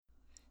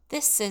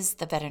This is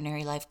the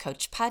Veterinary Life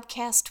Coach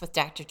Podcast with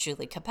Dr.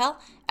 Julie Capel,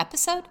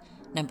 episode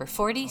number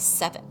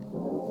 47.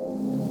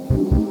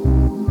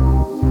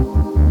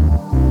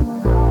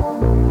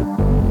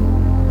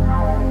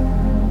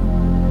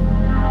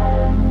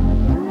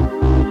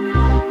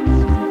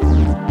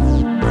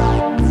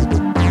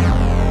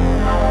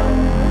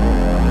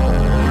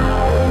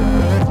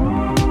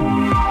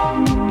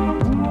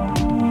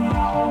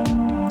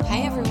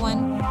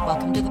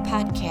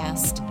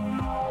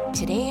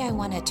 Today I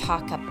want to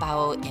talk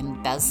about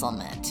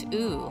embezzlement.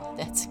 Ooh,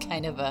 that's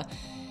kind of a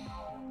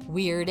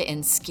weird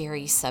and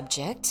scary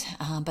subject.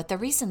 But the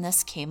reason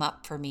this came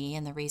up for me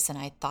and the reason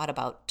I thought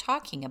about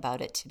talking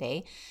about it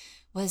today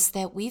was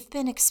that we've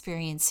been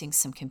experiencing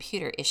some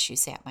computer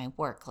issues at my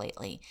work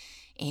lately.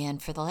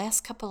 And for the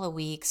last couple of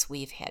weeks,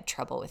 we've had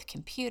trouble with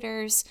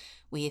computers,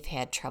 we've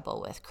had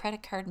trouble with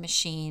credit card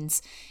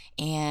machines,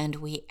 and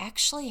we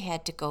actually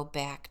had to go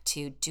back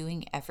to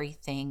doing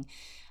everything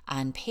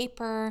on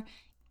paper.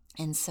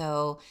 And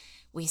so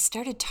we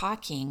started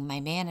talking, my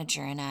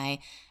manager and I,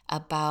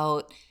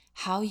 about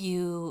how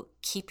you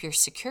keep your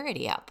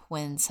security up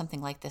when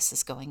something like this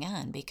is going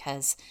on,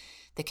 because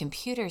the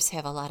computers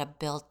have a lot of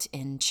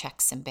built-in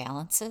checks and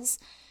balances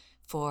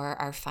for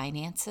our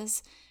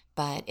finances.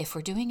 But if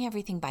we're doing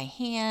everything by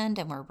hand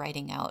and we're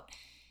writing out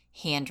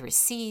hand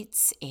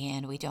receipts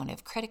and we don't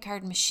have credit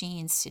card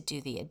machines to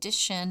do the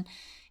addition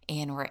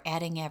and we're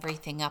adding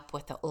everything up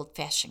with the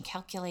old-fashioned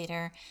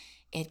calculator,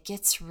 it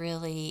gets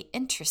really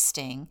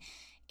interesting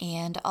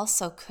and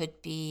also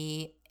could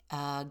be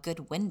a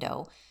good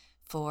window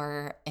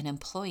for an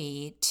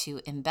employee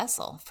to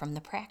embezzle from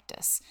the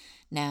practice.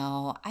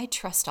 Now, I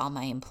trust all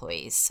my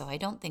employees, so I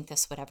don't think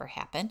this would ever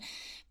happen.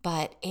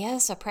 But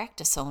as a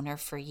practice owner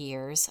for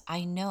years,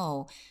 I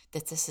know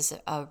that this is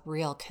a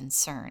real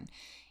concern.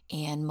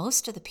 And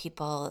most of the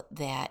people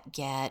that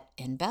get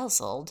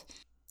embezzled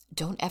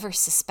don't ever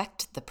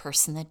suspect the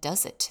person that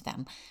does it to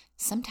them.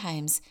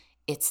 Sometimes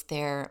it's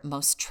their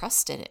most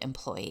trusted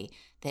employee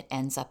that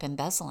ends up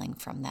embezzling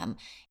from them.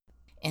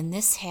 And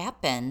this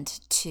happened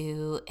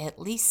to at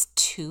least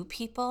 2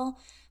 people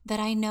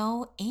that I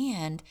know,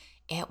 and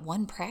at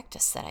one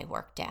practice that I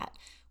worked at.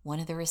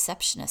 One of the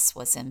receptionists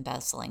was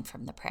embezzling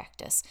from the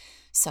practice.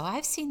 So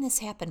I've seen this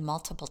happen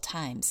multiple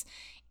times.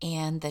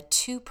 And the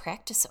 2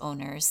 practice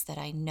owners that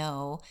I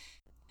know,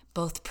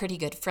 both pretty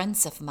good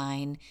friends of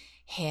mine,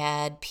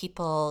 had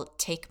people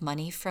take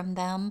money from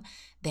them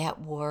that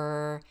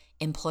were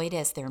employed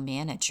as their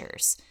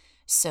managers.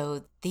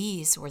 So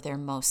these were their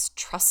most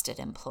trusted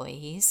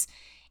employees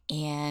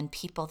and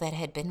people that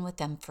had been with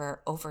them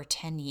for over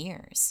 10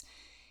 years.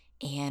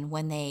 And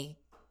when they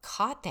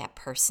caught that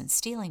person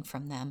stealing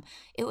from them,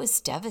 it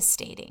was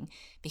devastating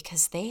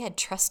because they had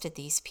trusted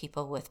these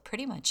people with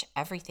pretty much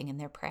everything in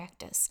their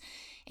practice.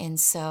 And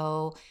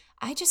so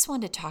I just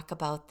want to talk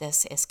about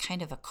this as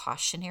kind of a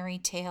cautionary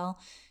tale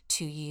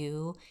to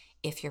you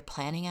if you're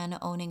planning on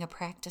owning a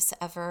practice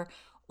ever,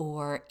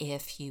 or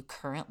if you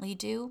currently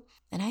do.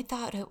 And I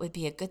thought it would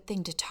be a good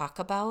thing to talk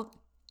about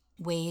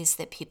ways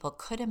that people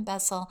could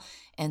embezzle,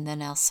 and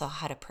then also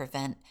how to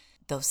prevent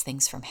those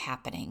things from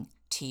happening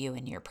to you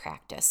in your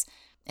practice.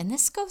 And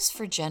this goes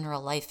for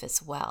general life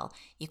as well.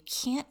 You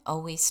can't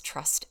always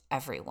trust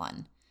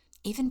everyone.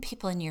 Even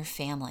people in your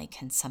family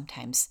can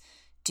sometimes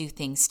do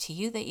things to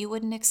you that you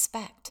wouldn't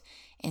expect.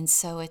 And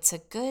so it's a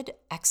good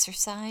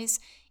exercise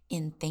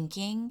in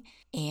thinking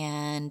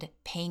and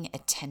paying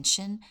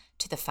attention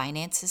to the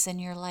finances in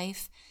your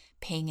life,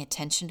 paying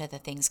attention to the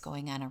things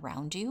going on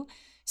around you,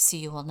 so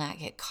you will not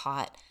get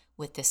caught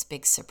with this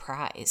big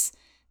surprise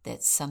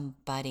that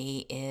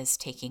somebody is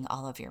taking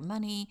all of your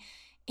money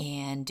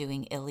and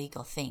doing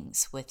illegal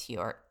things with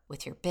your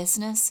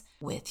business,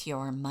 with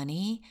your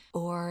money,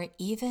 or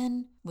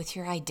even with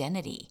your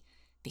identity,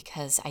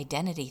 because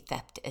identity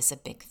theft is a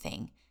big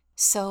thing.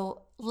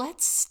 So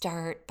let's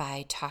start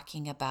by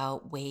talking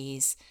about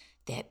ways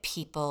that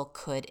people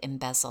could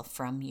embezzle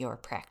from your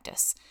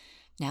practice.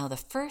 Now, the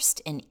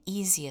first and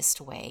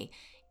easiest way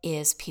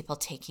is people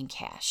taking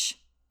cash.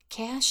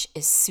 Cash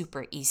is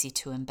super easy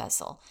to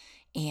embezzle,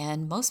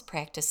 and most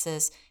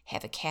practices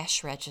have a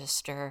cash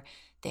register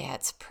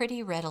that's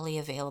pretty readily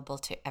available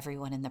to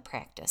everyone in the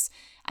practice.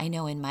 I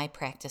know in my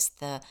practice,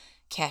 the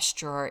cash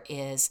drawer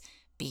is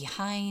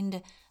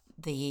behind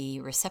the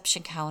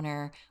reception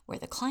counter where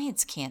the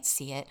clients can't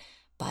see it,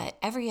 but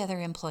every other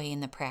employee in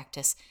the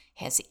practice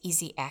has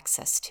easy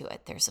access to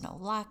it. There's no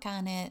lock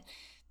on it.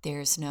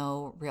 There's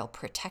no real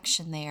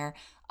protection there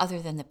other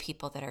than the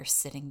people that are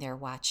sitting there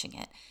watching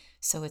it.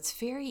 So it's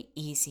very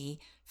easy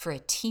for a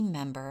team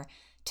member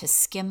to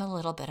skim a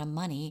little bit of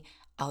money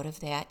out of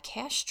that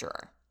cash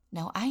drawer.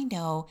 Now, I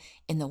know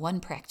in the one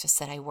practice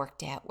that I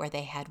worked at where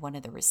they had one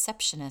of the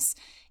receptionists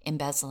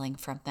embezzling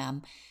from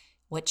them,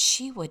 what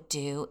she would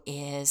do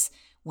is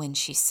when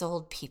she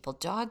sold people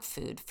dog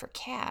food for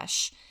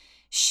cash,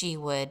 she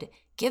would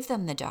give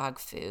them the dog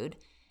food,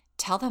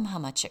 tell them how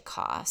much it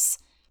costs,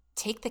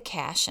 take the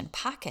cash and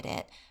pocket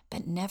it,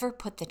 but never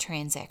put the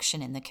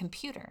transaction in the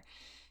computer.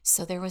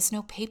 So there was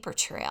no paper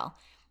trail.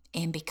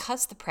 And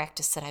because the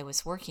practice that I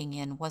was working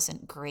in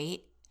wasn't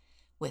great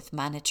with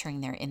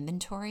monitoring their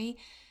inventory,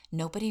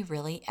 nobody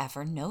really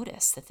ever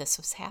noticed that this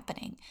was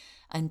happening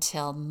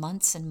until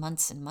months and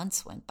months and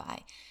months went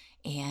by.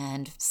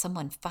 And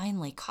someone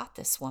finally caught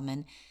this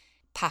woman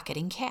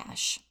pocketing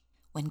cash.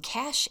 When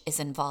cash is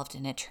involved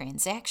in a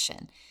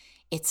transaction,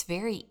 it's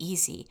very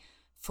easy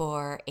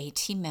for a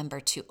team member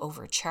to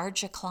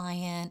overcharge a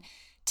client,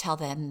 tell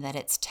them that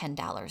it's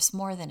 $10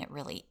 more than it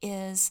really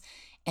is,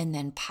 and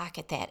then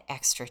pocket that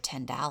extra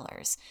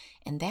 $10.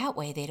 And that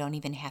way they don't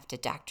even have to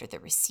doctor the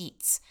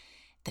receipts.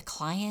 The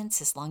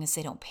clients, as long as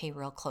they don't pay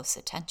real close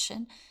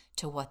attention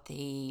to what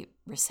the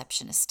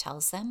receptionist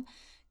tells them,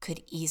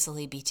 could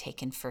easily be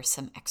taken for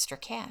some extra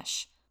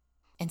cash.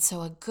 And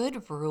so, a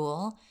good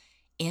rule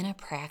in a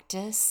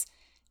practice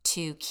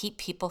to keep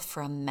people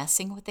from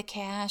messing with the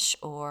cash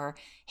or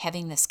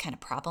having this kind of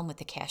problem with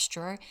the cash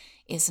drawer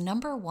is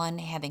number one,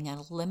 having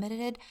a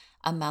limited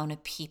amount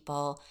of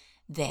people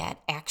that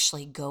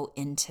actually go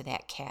into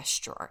that cash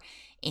drawer.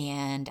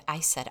 And I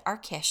said our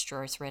cash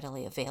drawer is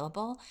readily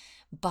available,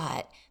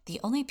 but the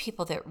only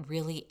people that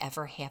really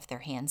ever have their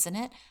hands in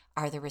it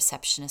are the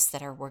receptionists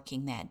that are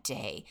working that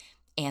day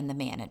and the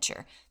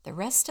manager. The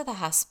rest of the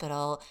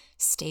hospital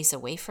stays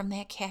away from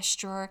that cash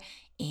drawer,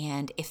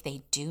 and if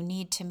they do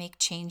need to make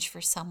change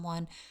for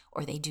someone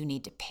or they do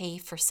need to pay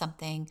for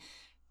something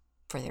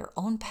for their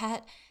own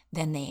pet,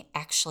 then they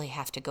actually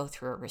have to go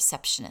through a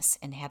receptionist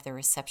and have the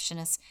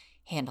receptionist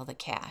handle the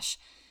cash.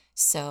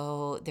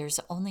 So there's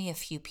only a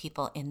few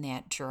people in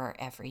that drawer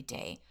every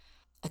day.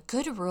 A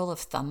good rule of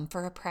thumb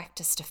for a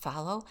practice to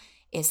follow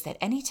is that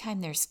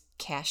anytime there's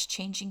cash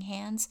changing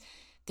hands,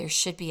 there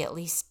should be at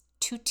least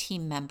 2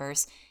 team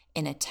members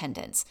in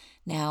attendance.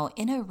 Now,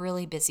 in a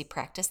really busy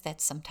practice,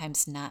 that's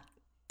sometimes not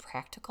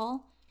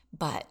practical,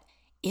 but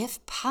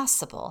if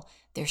possible,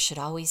 there should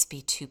always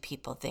be 2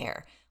 people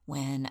there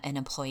when an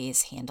employee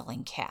is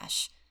handling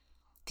cash.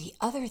 The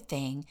other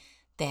thing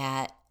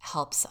that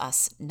helps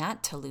us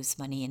not to lose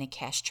money in a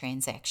cash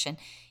transaction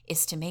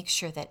is to make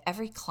sure that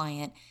every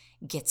client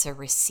gets a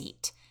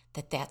receipt,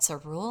 that's a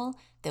rule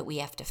that we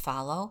have to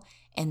follow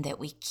and that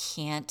we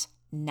can't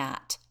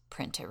not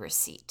print a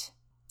receipt.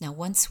 Now,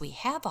 once we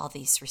have all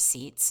these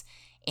receipts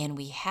and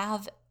we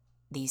have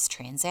these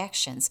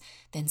transactions,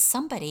 then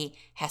somebody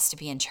has to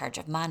be in charge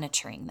of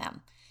monitoring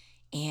them.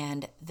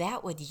 And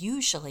that would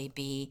usually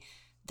be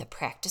the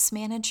practice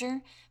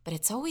manager, but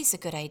it's always a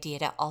good idea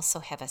to also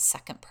have a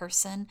second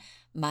person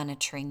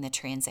monitoring the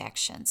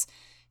transactions.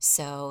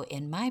 So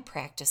in my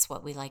practice,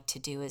 what we like to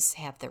do is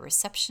have the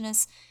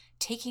receptionist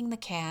taking the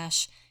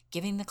cash,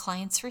 giving the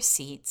clients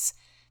receipts.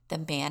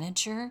 The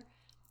manager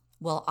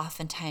will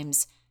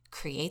oftentimes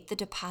create the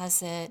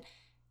deposit,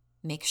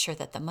 make sure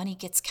that the money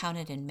gets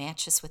counted and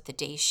matches with the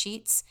day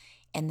sheets,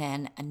 and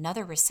then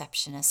another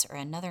receptionist or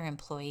another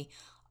employee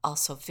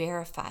also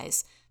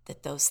verifies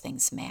that those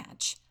things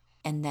match.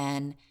 And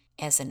then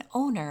as an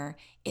owner,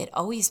 it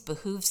always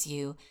behooves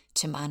you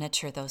to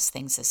monitor those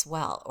things as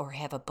well, or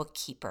have a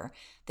bookkeeper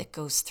that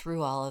goes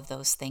through all of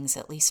those things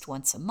at least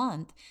once a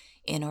month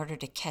in order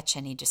to catch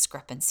any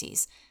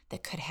discrepancies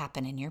that could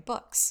happen in your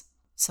books.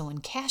 So when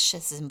cash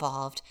is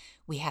involved,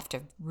 we have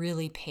to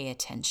really pay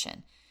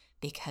attention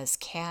because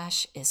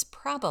cash is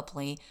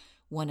probably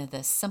one of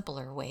the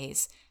simpler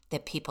ways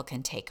that people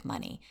can take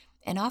money.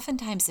 And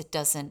oftentimes it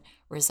doesn't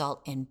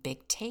result in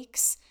big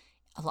takes.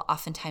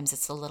 Oftentimes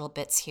it's a little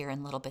bits here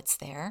and little bits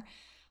there,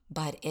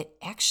 but it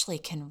actually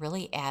can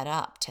really add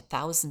up to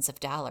thousands of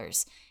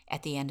dollars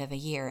at the end of a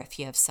year if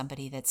you have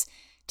somebody that's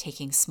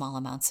taking small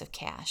amounts of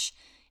cash.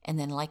 And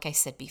then, like I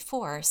said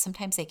before,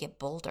 sometimes they get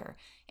bolder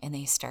and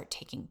they start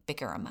taking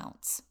bigger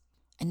amounts.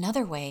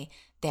 Another way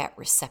that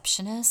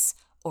receptionists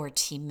or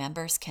team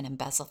members can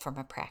embezzle from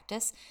a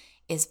practice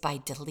is by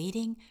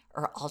deleting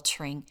or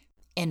altering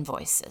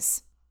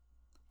invoices.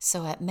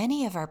 So at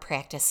many of our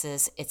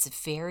practices, it's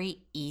very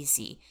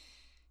easy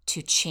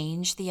to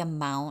change the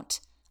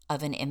amount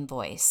of an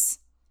invoice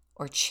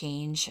or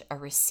change a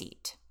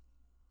receipt.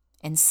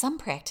 In some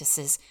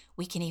practices,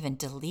 we can even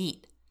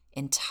delete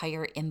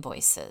entire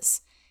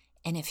invoices.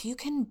 And if you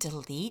can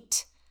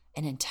delete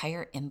an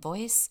entire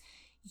invoice,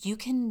 you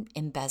can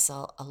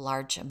embezzle a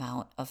large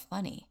amount of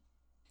money.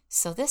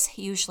 So this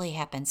usually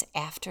happens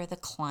after the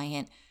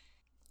client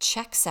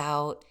checks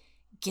out,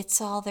 gets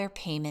all their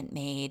payment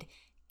made,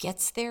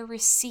 gets their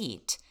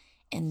receipt,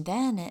 and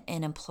then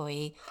an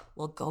employee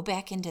will go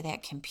back into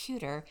that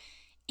computer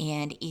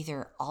and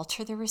either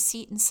alter the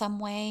receipt in some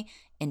way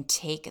and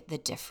take the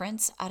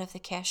difference out of the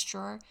cash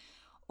drawer,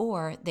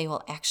 or they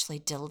will actually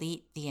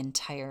delete the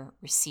entire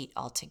receipt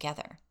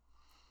altogether.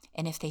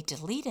 And if they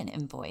delete an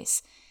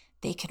invoice,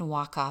 they can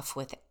walk off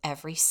with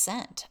every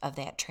cent of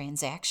that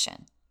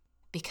transaction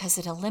because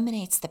it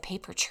eliminates the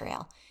paper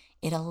trail.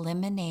 It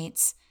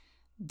eliminates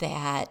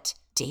that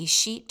day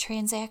sheet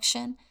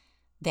transaction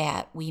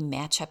that we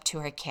match up to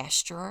our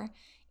cash drawer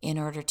in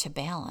order to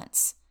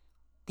balance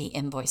the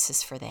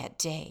invoices for that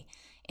day.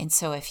 And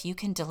so if you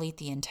can delete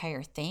the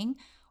entire thing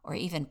or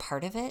even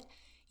part of it,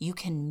 you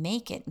can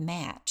make it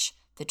match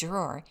the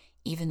drawer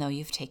even though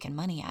you've taken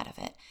money out of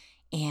it.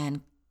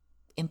 And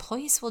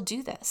employees will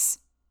do this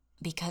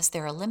because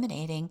they're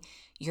eliminating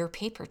your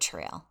paper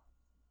trail.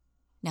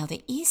 Now,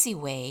 the easy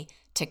way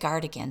to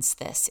guard against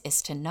this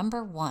is to,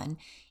 number one,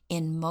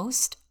 in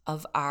most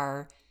of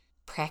our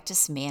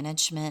practice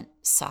management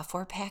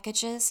software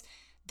packages,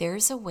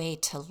 there's a way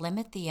to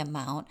limit the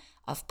amount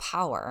of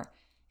power.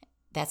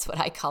 That's what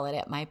I call it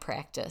at my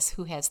practice,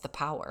 who has the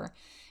power,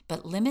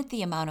 but limit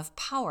the amount of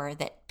power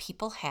that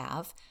people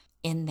have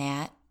in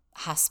that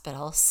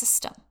hospital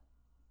system.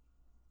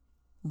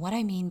 What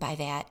I mean by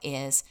that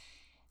is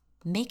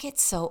make it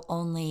so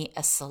only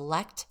a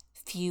select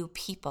few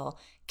people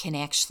can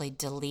actually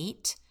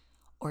delete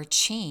or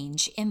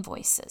change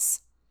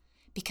invoices,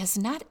 because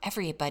not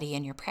everybody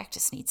in your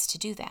practice needs to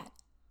do that.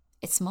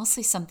 It's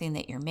mostly something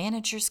that your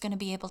manager's going to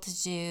be able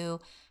to do,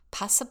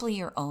 possibly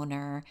your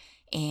owner,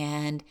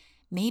 and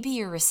maybe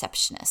your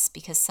receptionist,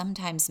 because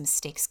sometimes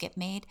mistakes get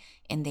made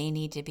and they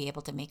need to be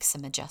able to make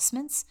some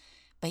adjustments,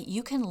 but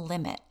you can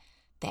limit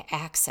the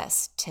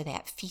access to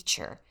that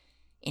feature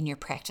in your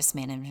practice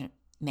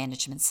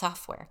management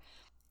software.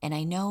 And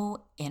I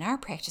know in our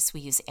practice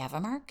we use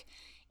Avamark,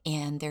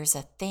 and there's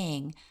a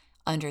thing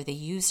under the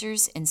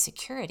users and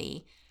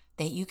security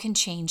that you can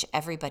change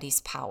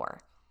everybody's power.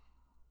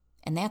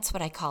 And that's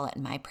what I call it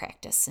in my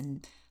practice.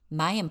 And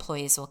my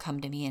employees will come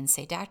to me and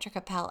say, Dr.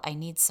 Capel, I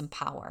need some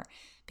power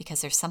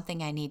because there's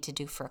something I need to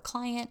do for a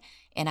client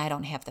and I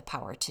don't have the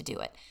power to do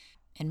it.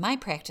 In my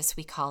practice,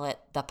 we call it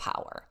the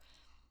power.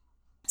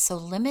 So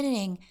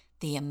limiting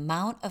the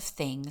amount of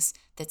things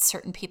that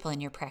certain people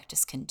in your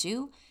practice can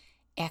do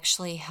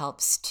actually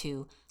helps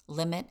to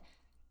limit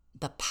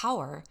the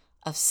power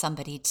of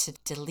somebody to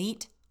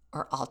delete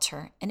or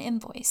alter an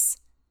invoice.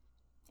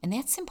 And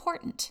that's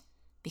important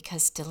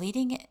because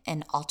deleting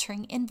and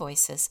altering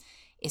invoices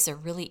is a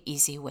really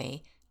easy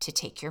way to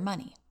take your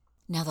money.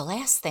 Now, the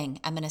last thing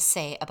I'm going to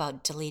say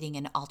about deleting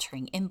and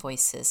altering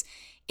invoices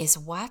is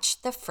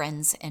watch the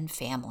friends and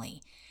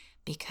family,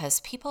 because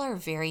people are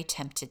very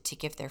tempted to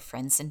give their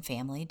friends and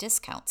family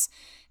discounts.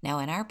 Now,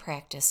 in our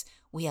practice,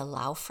 we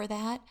allow for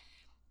that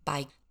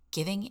by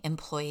giving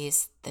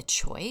employees the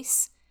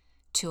choice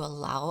to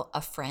allow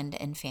a friend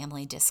and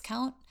family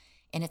discount,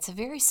 and it's a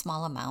very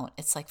small amount.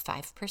 It's like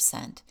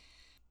 5%.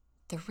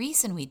 The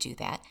reason we do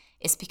that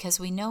is because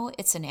we know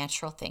it's a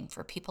natural thing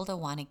for people to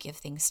want to give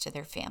things to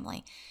their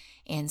family.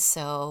 And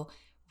so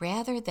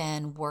rather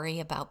than worry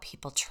about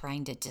people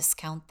trying to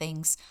discount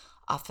things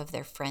off of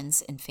their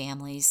friends and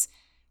families'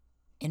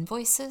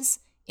 invoices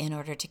in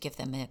order to give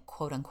them a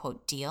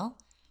quote-unquote deal,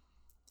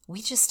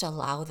 we just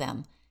allow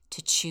them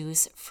to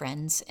choose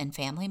friends and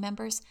family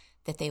members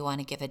that they want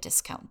to give a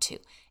discount to.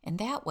 And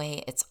that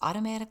way it's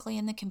automatically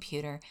in the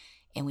computer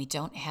and we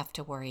don't have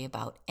to worry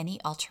about any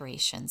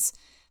alterations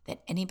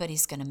that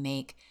anybody's going to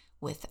make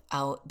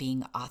without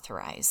being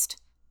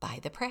authorized by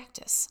the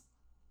practice.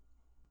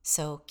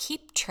 So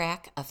keep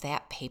track of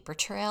that paper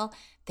trail.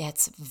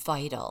 That's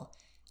vital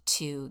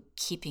to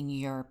keeping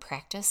your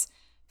practice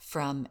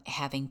from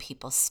having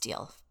people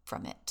steal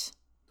from it.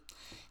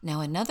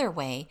 Now, another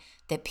way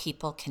that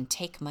people can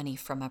take money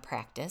from a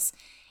practice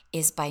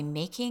is by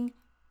making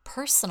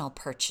personal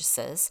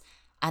purchases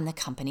on the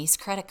company's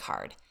credit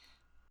card.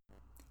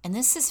 And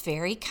this is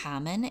very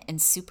common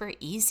and super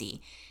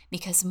easy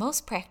because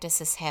most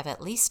practices have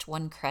at least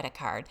one credit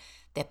card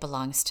that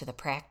belongs to the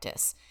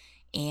practice.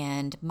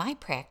 And my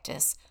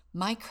practice,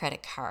 my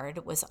credit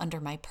card was under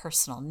my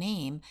personal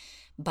name,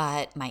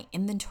 but my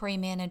inventory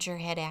manager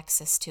had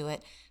access to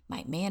it,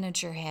 my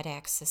manager had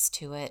access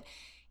to it,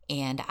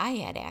 and I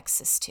had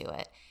access to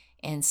it.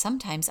 And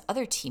sometimes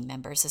other team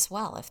members as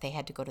well, if they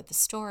had to go to the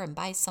store and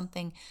buy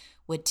something,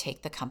 would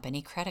take the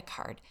company credit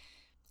card.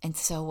 And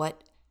so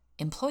what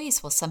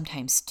employees will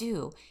sometimes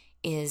do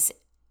is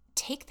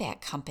take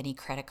that company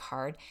credit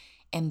card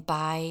and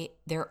buy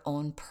their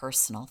own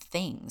personal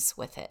things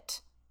with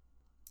it.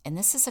 And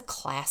this is a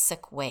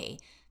classic way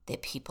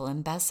that people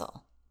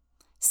embezzle.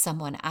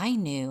 Someone I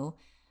knew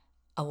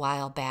a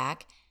while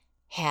back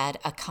had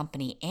a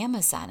company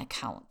Amazon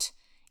account,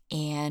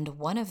 and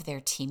one of their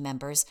team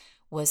members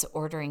was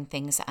ordering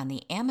things on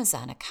the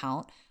Amazon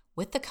account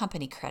with the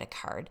company credit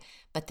card,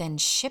 but then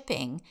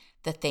shipping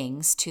the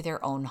things to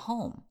their own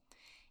home.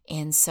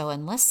 And so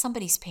unless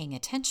somebody's paying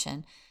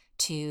attention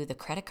to the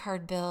credit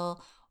card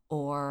bill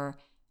or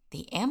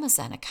the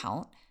Amazon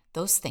account,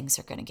 those things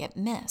are going to get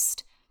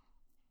missed.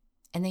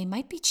 And they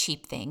might be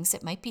cheap things.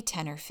 It might be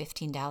 $10 or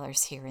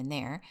 $15 here and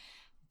there,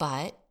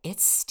 but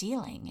it's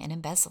stealing and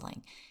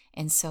embezzling.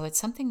 And so it's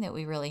something that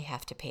we really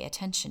have to pay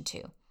attention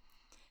to.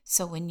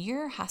 So when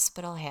your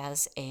hospital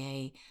has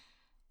a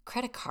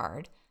credit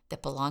card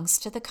that belongs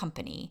to the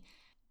company,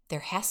 there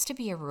has to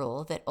be a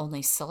rule that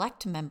only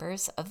select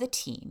members of the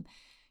team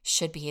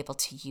should be able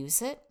to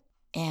use it.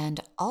 And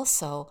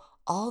also,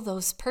 all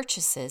those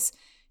purchases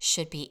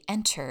should be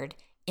entered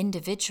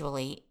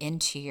individually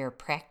into your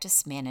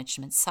practice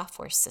management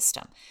software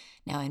system.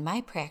 Now, in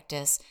my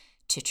practice,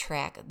 to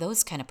track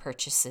those kind of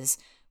purchases,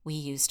 we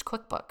used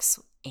QuickBooks,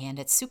 and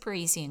it's super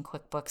easy in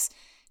QuickBooks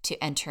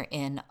to enter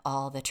in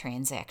all the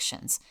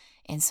transactions.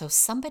 And so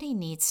somebody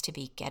needs to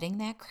be getting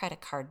that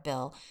credit card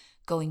bill,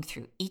 going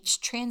through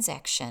each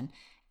transaction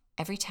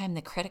every time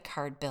the credit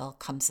card bill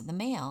comes in the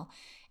mail,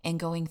 and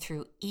going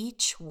through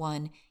each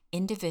one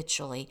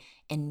individually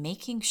and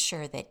making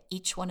sure that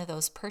each one of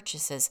those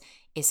purchases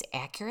is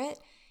accurate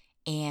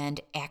and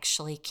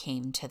actually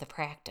came to the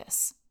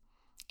practice.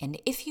 And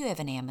if you have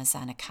an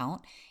Amazon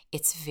account,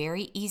 it's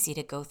very easy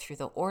to go through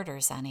the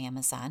orders on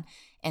Amazon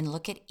and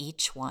look at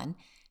each one,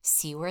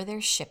 see where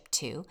they're shipped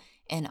to,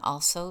 and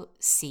also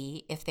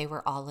see if they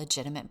were all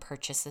legitimate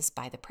purchases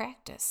by the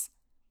practice.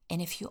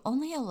 And if you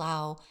only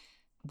allow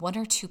one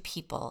or two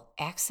people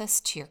access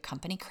to your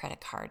company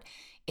credit card,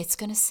 it's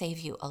going to save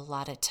you a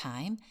lot of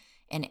time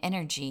and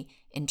energy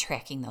in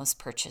tracking those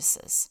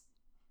purchases.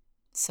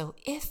 So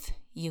if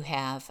you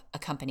have a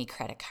company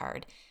credit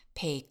card,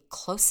 pay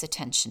close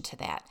attention to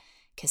that,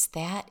 because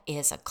that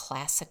is a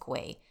classic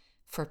way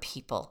for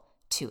people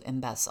to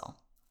embezzle.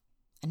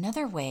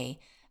 Another way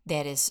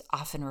that is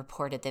often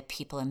reported that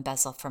people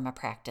embezzle from a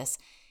practice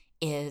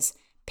is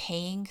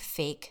paying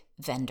fake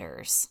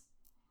vendors.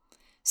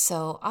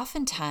 So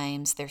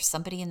oftentimes there's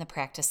somebody in the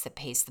practice that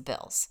pays the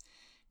bills.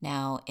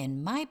 Now,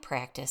 in my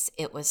practice,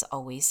 it was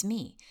always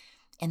me.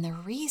 And the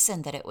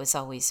reason that it was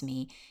always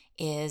me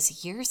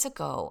is years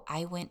ago,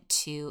 I went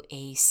to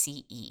a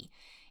CE,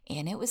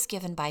 and it was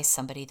given by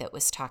somebody that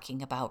was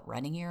talking about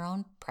running your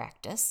own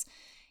practice.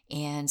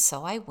 And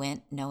so I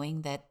went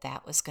knowing that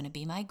that was going to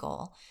be my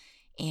goal.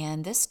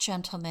 And this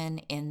gentleman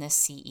in the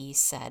CE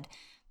said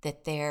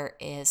that there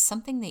is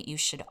something that you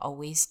should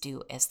always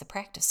do as the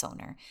practice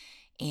owner.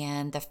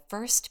 And the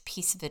first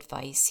piece of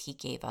advice he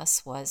gave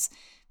us was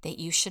that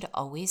you should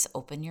always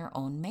open your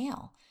own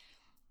mail.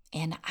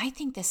 And I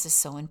think this is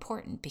so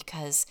important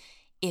because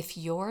if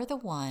you're the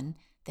one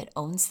that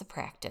owns the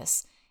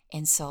practice,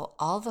 and so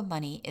all the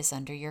money is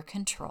under your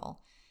control,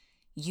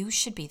 you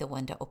should be the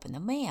one to open the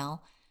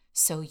mail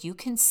so you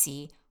can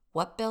see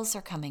what bills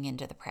are coming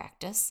into the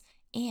practice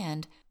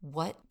and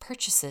what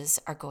purchases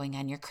are going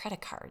on your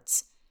credit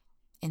cards.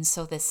 And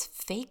so this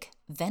fake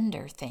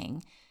vendor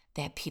thing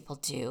that people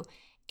do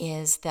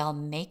is they'll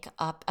make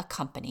up a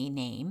company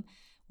name,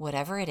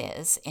 whatever it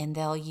is, and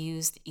they'll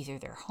use either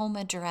their home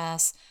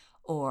address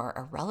or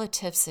a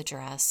relative's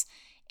address,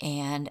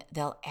 and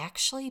they'll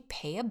actually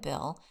pay a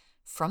bill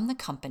from the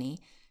company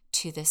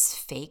to this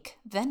fake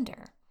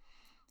vendor.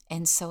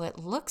 And so it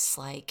looks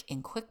like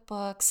in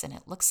QuickBooks and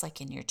it looks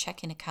like in your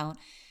checking account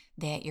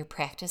that your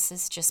practice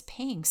is just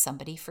paying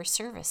somebody for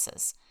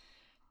services.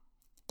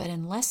 But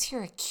unless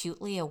you're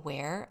acutely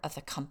aware of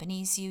the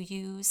companies you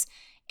use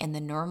and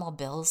the normal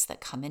bills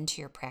that come into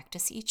your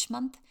practice each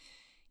month,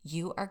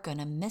 you are going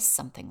to miss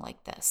something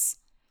like this.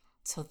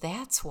 So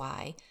that's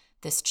why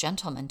this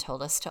gentleman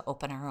told us to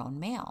open our own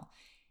mail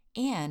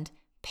and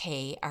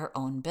pay our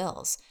own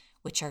bills,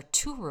 which are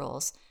two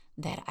rules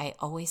that I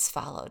always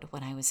followed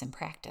when I was in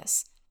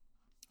practice.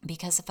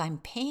 Because if I'm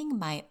paying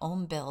my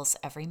own bills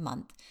every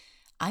month,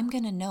 I'm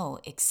going to know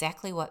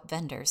exactly what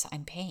vendors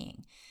I'm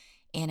paying.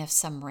 And if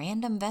some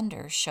random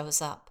vendor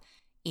shows up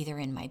either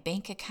in my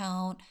bank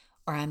account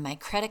or on my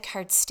credit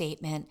card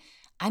statement,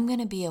 I'm going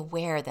to be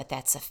aware that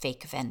that's a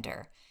fake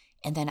vendor.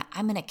 And then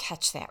I'm going to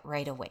catch that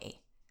right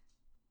away.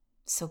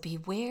 So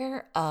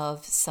beware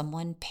of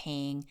someone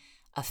paying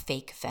a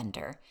fake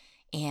vendor.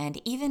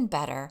 And even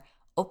better,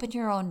 open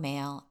your own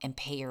mail and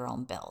pay your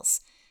own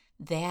bills.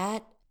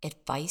 That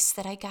advice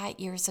that I got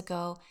years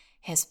ago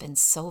has been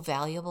so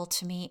valuable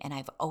to me, and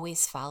I've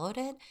always followed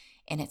it,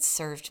 and it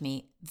served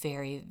me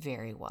very,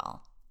 very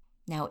well.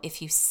 Now,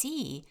 if you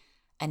see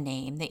a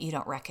name that you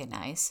don't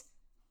recognize,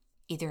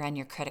 either on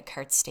your credit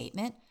card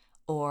statement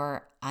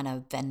or on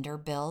a vendor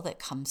bill that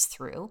comes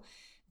through,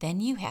 then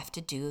you have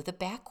to do the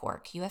back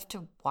work. You have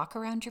to walk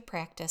around your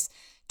practice,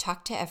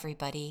 talk to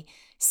everybody,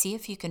 see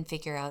if you can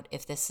figure out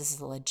if this is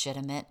a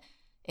legitimate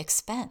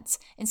expense.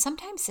 And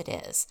sometimes it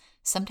is.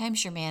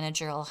 Sometimes your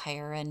manager will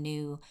hire a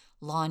new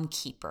lawn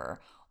keeper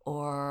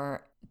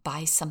or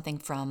buy something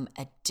from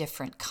a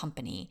different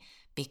company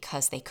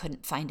because they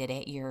couldn't find it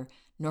at your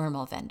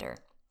normal vendor.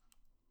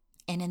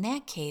 And in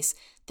that case,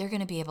 they're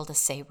going to be able to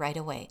say right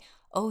away,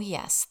 oh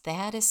yes,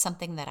 that is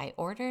something that I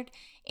ordered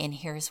and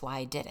here's why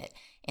I did it.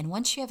 And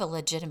once you have a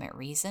legitimate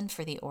reason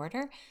for the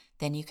order,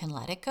 then you can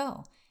let it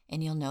go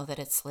and you'll know that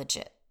it's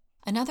legit.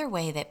 Another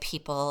way that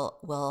people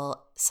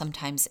will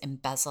sometimes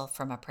embezzle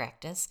from a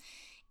practice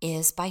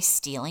is by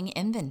stealing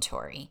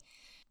inventory.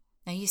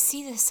 Now, you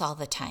see this all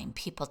the time.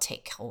 People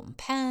take home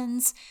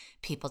pens,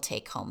 people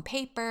take home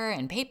paper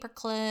and paper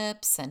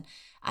clips, and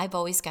I've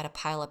always got a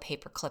pile of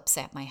paper clips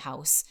at my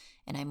house,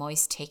 and I'm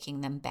always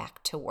taking them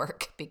back to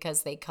work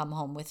because they come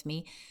home with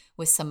me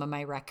with some of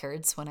my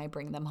records when I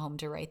bring them home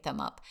to write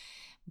them up.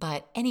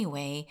 But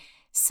anyway,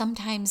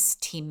 sometimes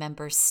team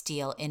members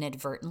steal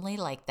inadvertently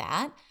like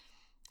that.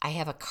 I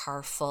have a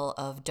car full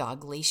of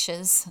dog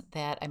leashes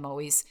that I'm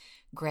always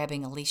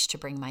grabbing a leash to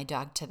bring my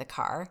dog to the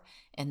car.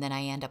 And then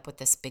I end up with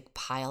this big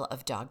pile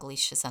of dog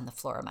leashes on the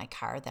floor of my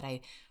car that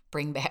I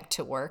bring back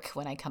to work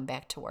when I come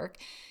back to work.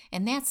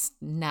 And that's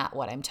not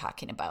what I'm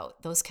talking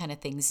about. Those kind of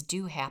things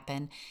do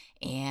happen.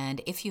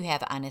 And if you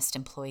have honest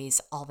employees,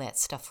 all that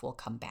stuff will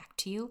come back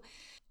to you.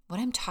 What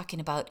I'm talking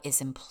about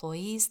is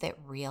employees that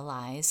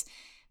realize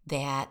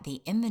that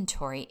the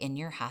inventory in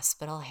your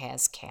hospital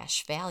has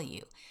cash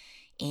value.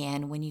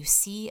 And when you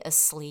see a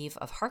sleeve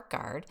of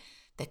HeartGuard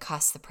that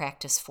costs the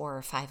practice $400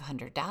 or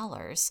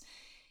 $500,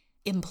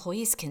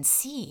 employees can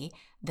see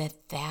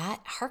that that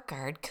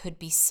HeartGuard could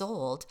be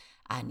sold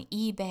on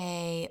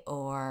eBay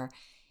or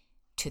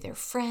to their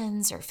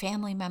friends or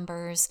family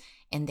members,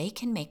 and they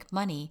can make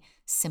money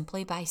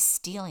simply by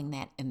stealing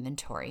that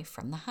inventory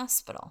from the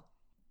hospital.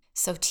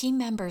 So team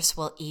members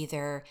will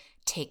either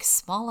take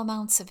small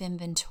amounts of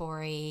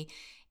inventory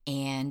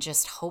and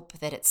just hope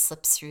that it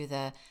slips through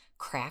the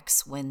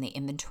cracks when the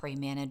inventory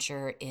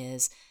manager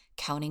is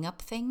counting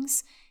up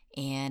things.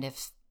 And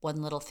if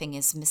one little thing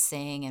is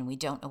missing and we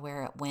don't know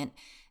where it went,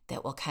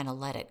 that will kind of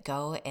let it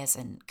go as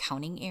an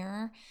counting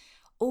error.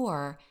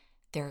 Or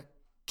there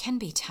can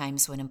be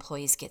times when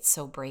employees get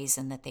so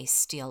brazen that they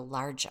steal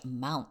large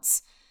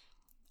amounts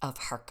of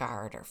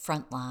HeartGuard or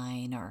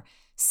Frontline or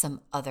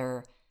some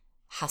other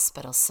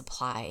hospital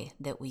supply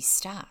that we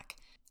stock.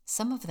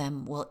 Some of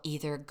them will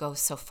either go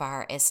so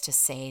far as to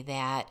say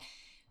that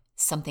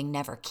something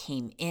never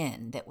came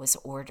in that was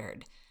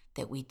ordered,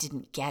 that we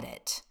didn't get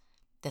it,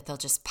 that they'll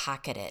just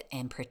pocket it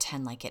and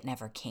pretend like it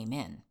never came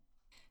in.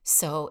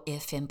 So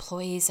if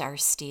employees are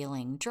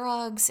stealing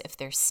drugs, if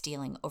they're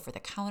stealing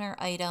over-the-counter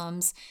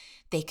items,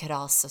 they could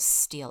also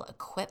steal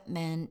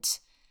equipment,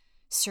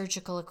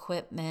 surgical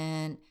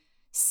equipment,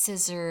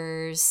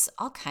 scissors,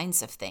 all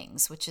kinds of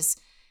things, which is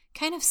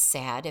kind of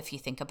sad if you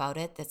think about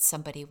it, that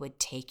somebody would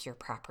take your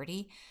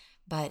property,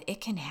 but it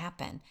can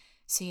happen.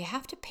 So you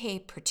have to pay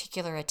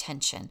particular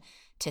attention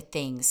to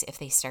things if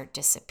they start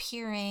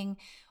disappearing,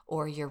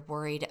 or you're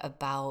worried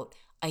about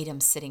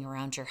items sitting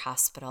around your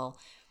hospital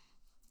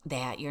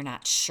that you're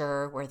not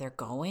sure where they're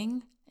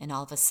going, and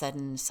all of a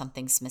sudden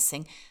something's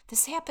missing.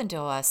 This happened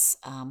to us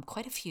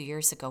quite a few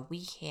years ago.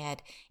 We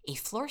had a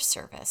floor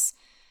service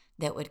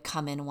that would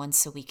come in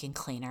once a week and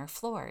clean our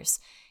floors.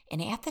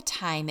 And at the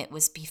time, it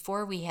was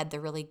before we had the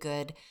really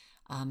good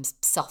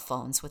cell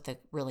phones with the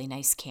really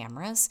nice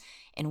cameras.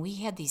 And we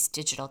had these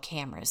digital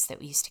cameras that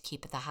we used to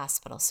keep at the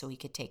hospital so we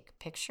could take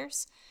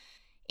pictures.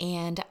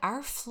 And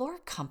our floor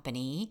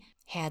company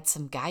had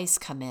some guys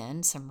come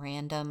in, some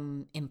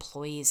random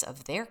employees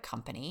of their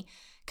company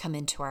come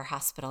into our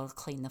hospital to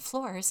clean the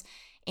floors.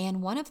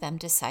 And one of them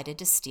decided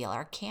to steal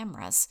our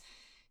cameras.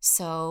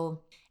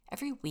 So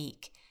every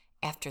week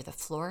after the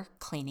floor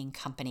cleaning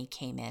company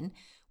came in,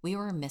 we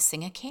were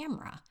missing a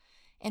camera.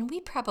 And we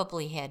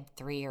probably had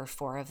 3 or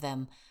 4 of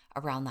them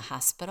around the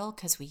hospital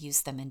because we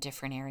used them in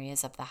different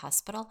areas of the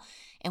hospital.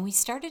 And we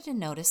started to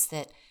notice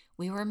that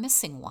we were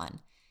missing one.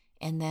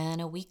 And then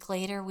a week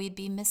later, we'd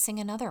be missing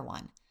another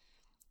one.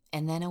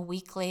 And then a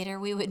week later,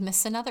 we would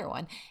miss another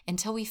one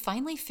until we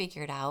finally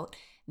figured out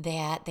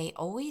that they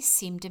always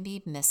seemed to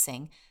be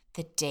missing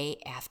the day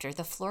after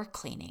the floor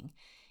cleaning.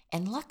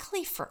 And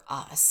luckily for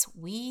us,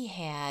 we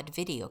had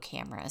video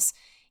cameras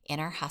in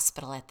our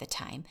hospital at the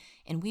time,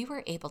 and we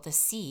were able to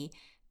see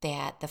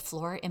that the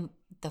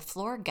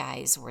floor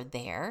guys were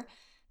there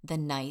the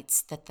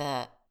nights that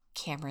the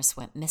cameras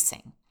went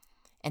missing.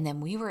 And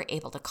then we were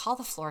able to call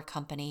the floor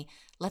company,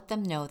 let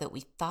them know that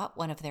we thought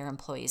one of their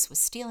employees was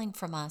stealing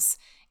from us,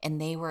 and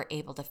they were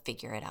able to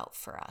figure it out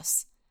for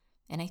us.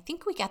 And I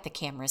think we got the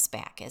cameras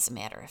back, as a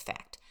matter of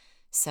fact.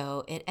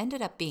 So it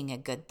ended up being a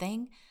good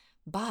thing,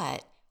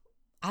 but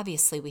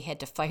obviously we had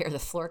to fire the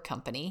floor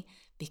company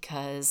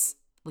because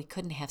we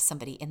couldn't have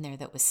somebody in there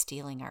that was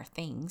stealing our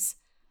things.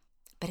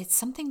 But it's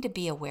something to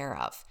be aware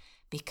of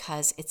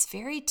because it's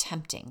very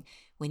tempting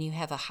when you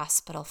have a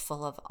hospital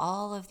full of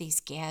all of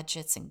these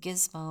gadgets and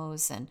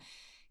gizmos and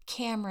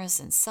cameras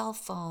and cell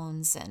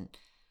phones and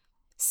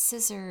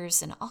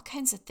scissors and all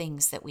kinds of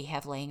things that we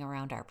have laying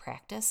around our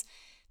practice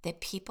that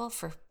people,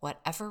 for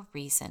whatever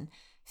reason,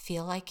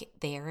 feel like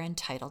they are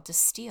entitled to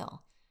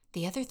steal.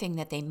 The other thing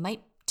that they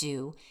might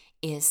do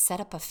is set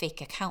up a fake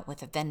account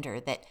with a vendor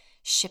that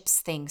ships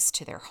things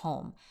to their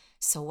home.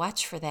 So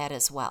watch for that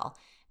as well,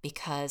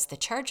 because the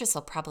charges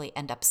will probably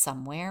end up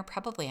somewhere,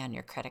 probably on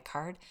your credit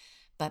card,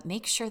 but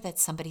make sure that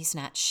somebody's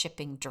not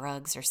shipping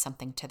drugs or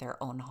something to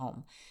their own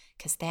home,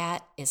 because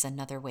that is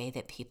another way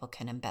that people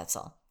can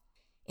embezzle.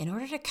 In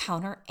order to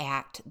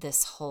counteract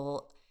this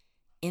whole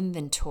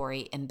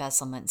inventory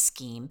embezzlement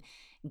scheme,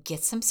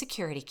 get some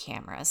security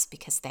cameras,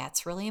 because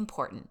that's really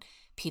important.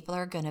 People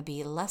are going to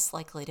be less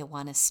likely to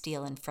want to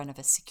steal in front of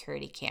a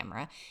security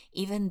camera,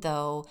 even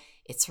though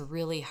it's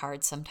really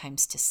hard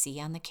sometimes to see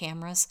on the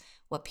cameras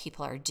what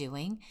people are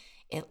doing.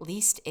 At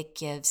least it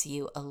gives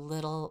you a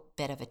little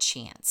bit of a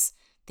chance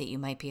that you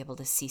might be able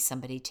to see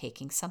somebody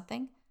taking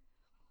something.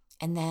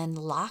 And then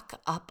lock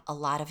up a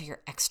lot of your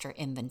extra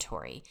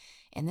inventory.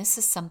 And this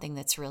is something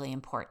that's really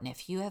important.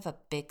 If you have a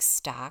big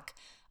stock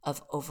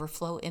of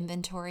overflow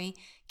inventory,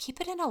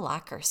 keep it in a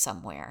locker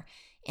somewhere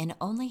and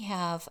only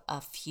have a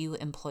few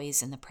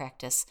employees in the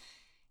practice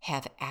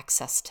have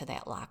access to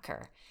that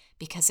locker.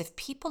 Because if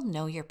people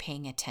know you're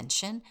paying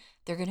attention,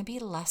 they're going to be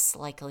less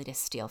likely to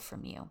steal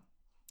from you.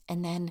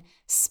 And then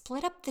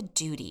split up the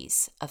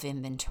duties of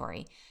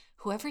inventory.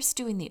 Whoever's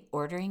doing the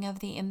ordering of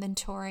the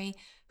inventory,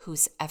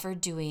 who's ever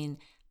doing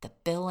the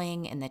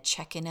billing and the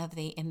check-in of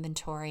the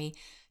inventory,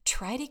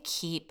 try to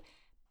keep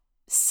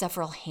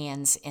several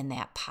hands in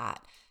that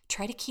pot.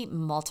 Try to keep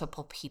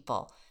multiple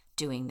people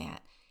doing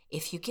that.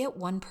 If you get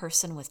one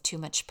person with too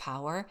much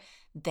power,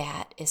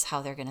 that is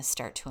how they're going to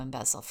start to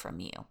embezzle from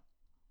you.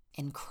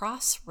 And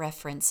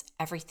cross-reference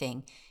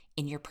everything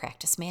in your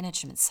practice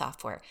management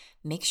software.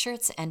 Make sure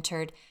it's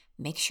entered.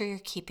 Make sure you're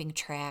keeping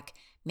track.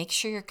 Make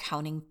sure you're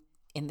counting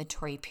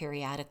inventory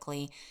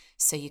periodically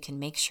so you can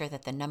make sure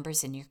that the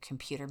numbers in your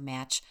computer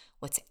match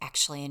what's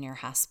actually in your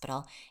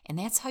hospital. And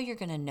that's how you're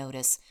going to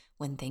notice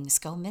when things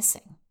go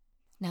missing.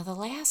 Now, the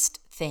last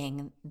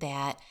thing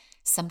that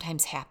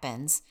sometimes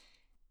happens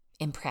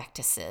in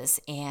practices,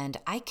 and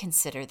I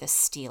consider this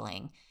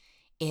stealing,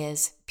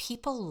 is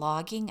people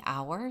logging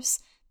hours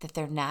that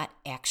they're not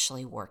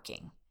actually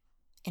working.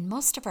 In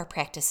most of our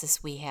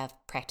practices, we have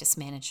practice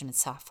management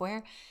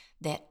software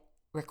that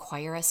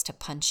require us to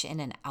punch in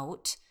and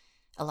out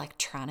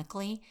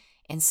electronically,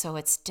 and so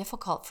it's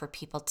difficult for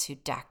people to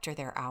doctor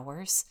their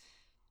hours.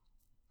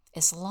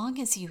 As long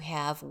as you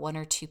have one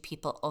or two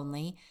people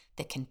only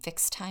that can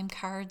fix time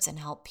cards and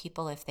help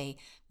people if they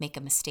make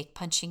a mistake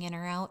punching in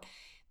or out,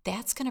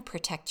 that's going to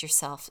protect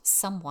yourself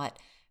somewhat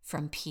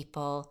from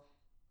people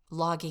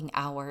logging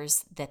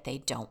hours that they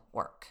don't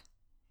work.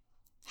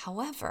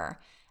 However,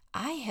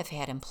 I have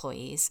had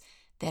employees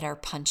that are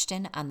punched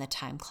in on the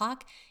time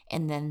clock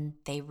and then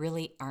they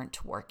really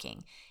aren't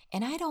working.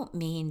 And I don't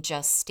mean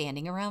just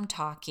standing around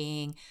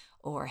talking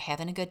or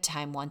having a good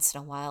time once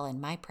in a while.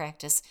 In my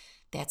practice,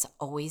 that's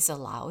always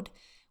allowed.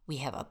 We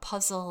have a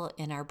puzzle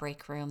in our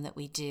break room that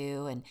we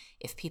do, and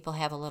if people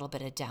have a little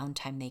bit of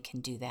downtime, they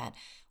can do that.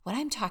 What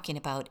I'm talking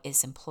about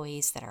is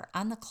employees that are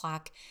on the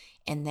clock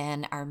and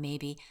then are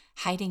maybe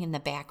hiding in the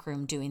back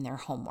room doing their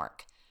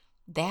homework.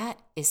 That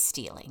is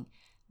stealing.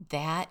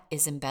 That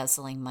is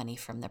embezzling money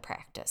from the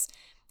practice.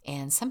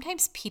 And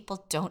sometimes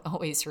people don't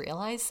always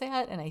realize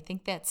that, and I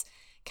think that's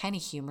kind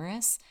of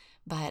humorous,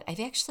 but I've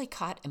actually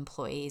caught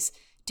employees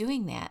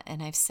doing that,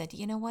 and I've said,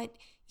 you know what?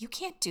 You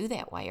can't do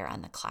that while you're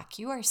on the clock.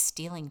 You are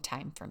stealing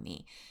time from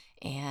me.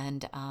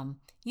 And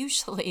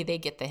usually they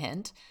get the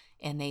hint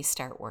and they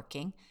start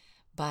working.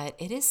 But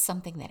it is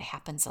something that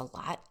happens a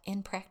lot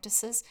in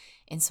practices.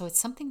 And so it's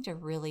something to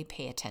really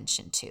pay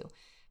attention to.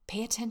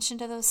 Pay attention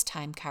to those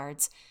time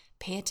cards.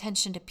 Pay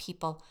attention to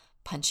people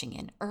punching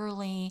in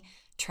early,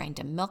 trying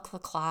to milk the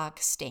clock,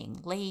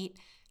 staying late,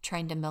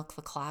 trying to milk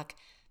the clock.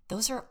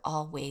 Those are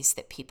all ways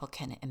that people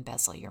can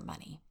embezzle your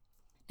money.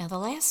 Now, the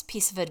last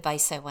piece of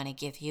advice I want to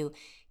give you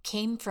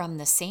came from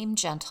the same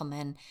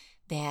gentleman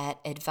that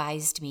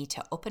advised me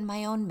to open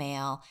my own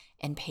mail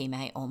and pay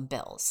my own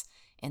bills.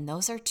 And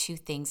those are two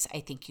things I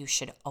think you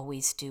should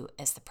always do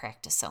as the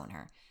practice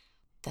owner.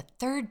 The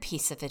third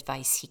piece of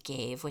advice he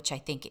gave, which I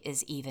think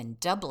is even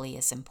doubly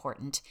as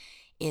important,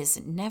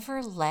 is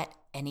never let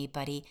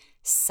anybody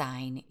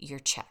sign your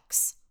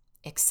checks,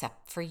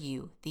 except for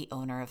you, the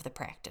owner of the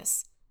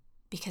practice.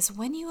 Because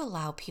when you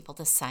allow people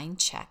to sign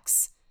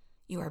checks,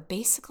 you are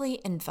basically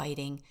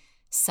inviting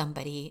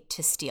somebody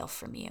to steal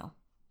from you.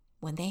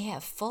 When they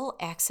have full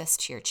access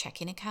to your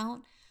checking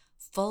account,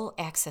 full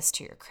access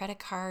to your credit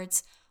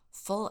cards,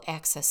 full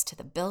access to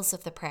the bills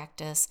of the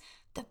practice,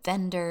 the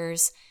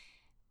vendors,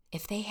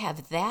 if they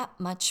have that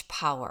much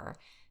power,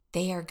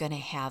 they are going to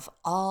have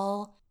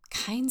all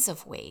kinds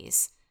of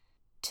ways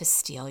to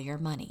steal your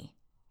money.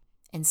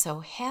 And so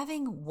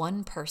having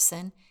one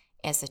person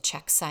as a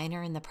check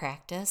signer in the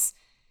practice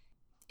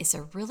is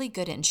a really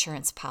good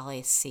insurance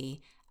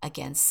policy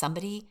against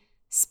somebody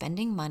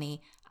spending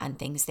money on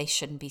things they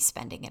shouldn't be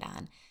spending it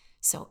on.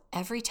 So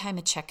every time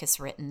a check is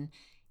written,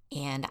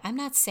 and I'm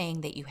not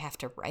saying that you have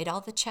to write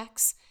all the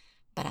checks,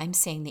 but I'm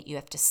saying that you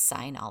have to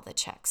sign all the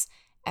checks.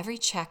 Every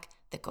check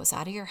that goes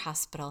out of your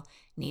hospital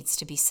needs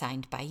to be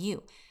signed by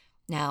you.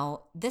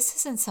 Now, this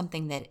isn't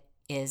something that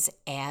is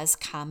as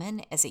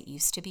common as it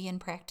used to be in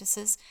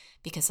practices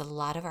because a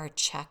lot of our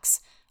checks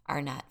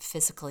are not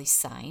physically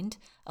signed.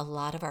 A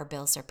lot of our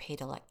bills are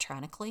paid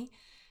electronically.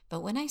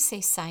 But when I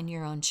say sign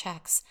your own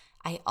checks,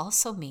 I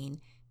also mean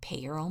pay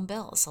your own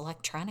bills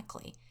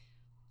electronically.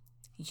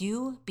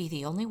 You be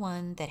the only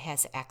one that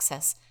has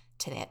access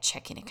to that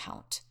checking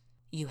account.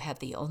 You have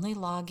the only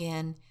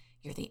login.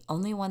 You're the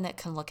only one that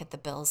can look at the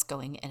bills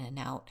going in and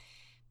out,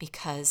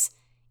 because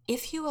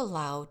if you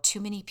allow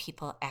too many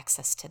people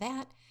access to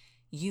that,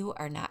 you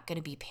are not going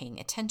to be paying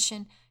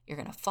attention. You're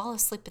going to fall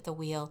asleep at the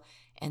wheel,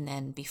 and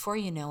then before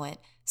you know it,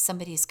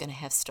 somebody's going to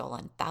have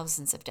stolen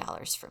thousands of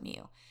dollars from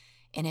you.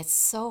 And it's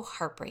so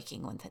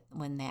heartbreaking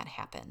when that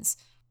happens.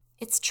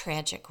 It's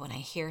tragic when I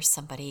hear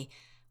somebody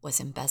was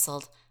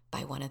embezzled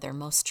by one of their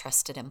most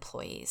trusted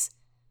employees.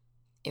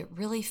 It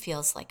really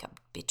feels like a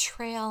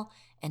betrayal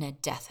and a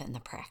death in the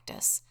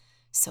practice.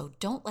 So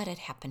don't let it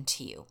happen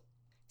to you.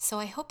 So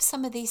I hope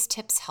some of these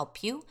tips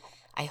help you.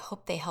 I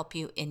hope they help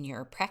you in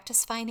your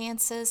practice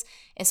finances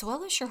as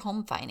well as your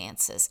home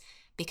finances,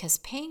 because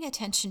paying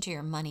attention to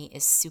your money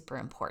is super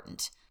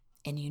important.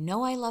 And you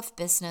know I love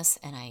business,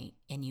 and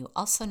you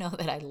also know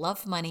that I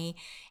love money,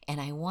 and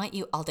I want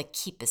you all to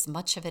keep as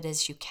much of it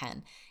as you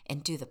can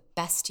and do the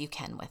best you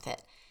can with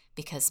it,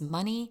 because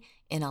money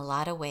in a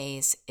lot of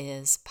ways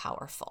is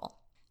powerful.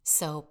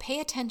 So pay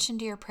attention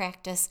to your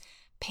practice,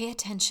 pay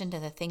attention to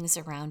the things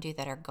around you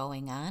that are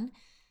going on,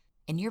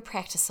 and your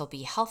practice will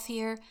be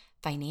healthier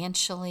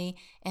financially,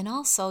 and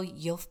also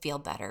you'll feel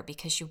better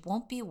because you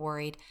won't be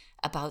worried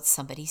about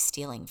somebody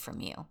stealing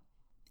from you.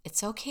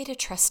 It's okay to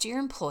trust your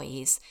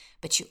employees,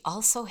 but you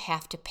also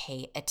have to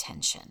pay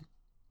attention.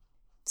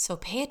 So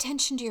pay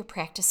attention to your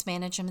practice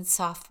management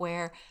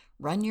software,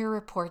 run your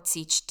reports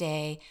each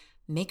day,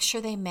 make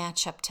sure they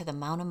match up to the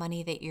amount of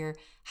money that your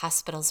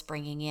hospital's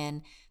bringing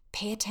in,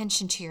 pay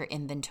attention to your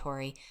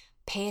inventory,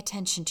 pay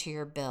attention to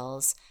your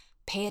bills,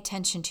 pay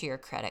attention to your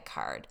credit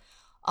card.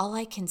 All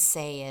I can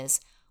say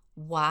is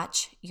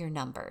watch your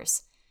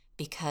numbers,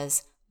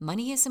 because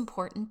money is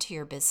important to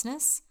your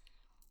business,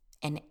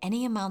 and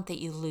any amount that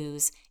you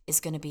lose is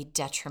going to be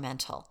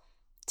detrimental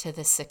to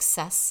the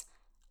success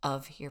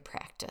of your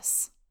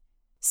practice.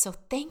 So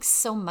thanks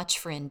so much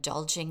for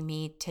indulging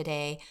me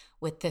today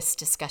with this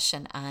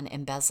discussion on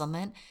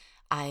embezzlement.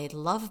 I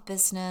love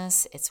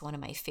business. It's one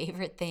of my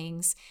favorite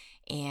things,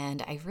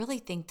 and I really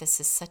think this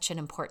is such an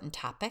important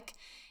topic.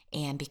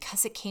 And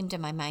because it came to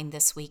my mind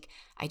this week,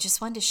 I just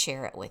wanted to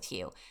share it with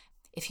you.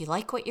 If you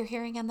like what you're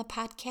hearing on the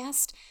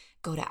podcast,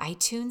 go to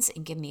iTunes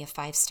and give me a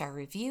 5-star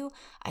review.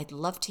 I'd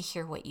love to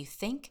hear what you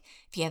think.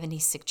 If you have any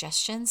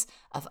suggestions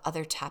of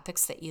other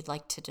topics that you'd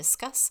like to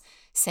discuss,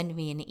 send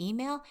me an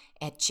email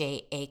at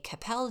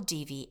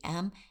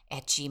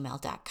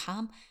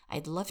jacapeldvm@gmail.com.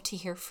 I'd love to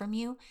hear from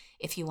you.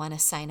 If you want to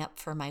sign up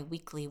for my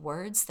weekly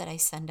words that I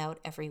send out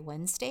every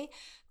Wednesday,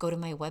 go to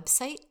my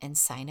website and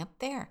sign up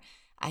there.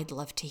 I'd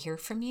love to hear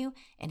from you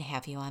and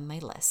have you on my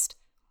list.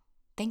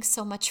 Thanks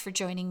so much for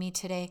joining me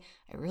today.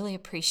 I really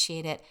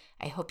appreciate it.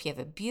 I hope you have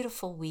a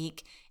beautiful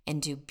week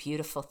and do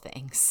beautiful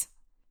things.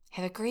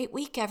 Have a great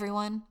week,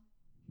 everyone.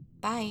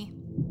 Bye.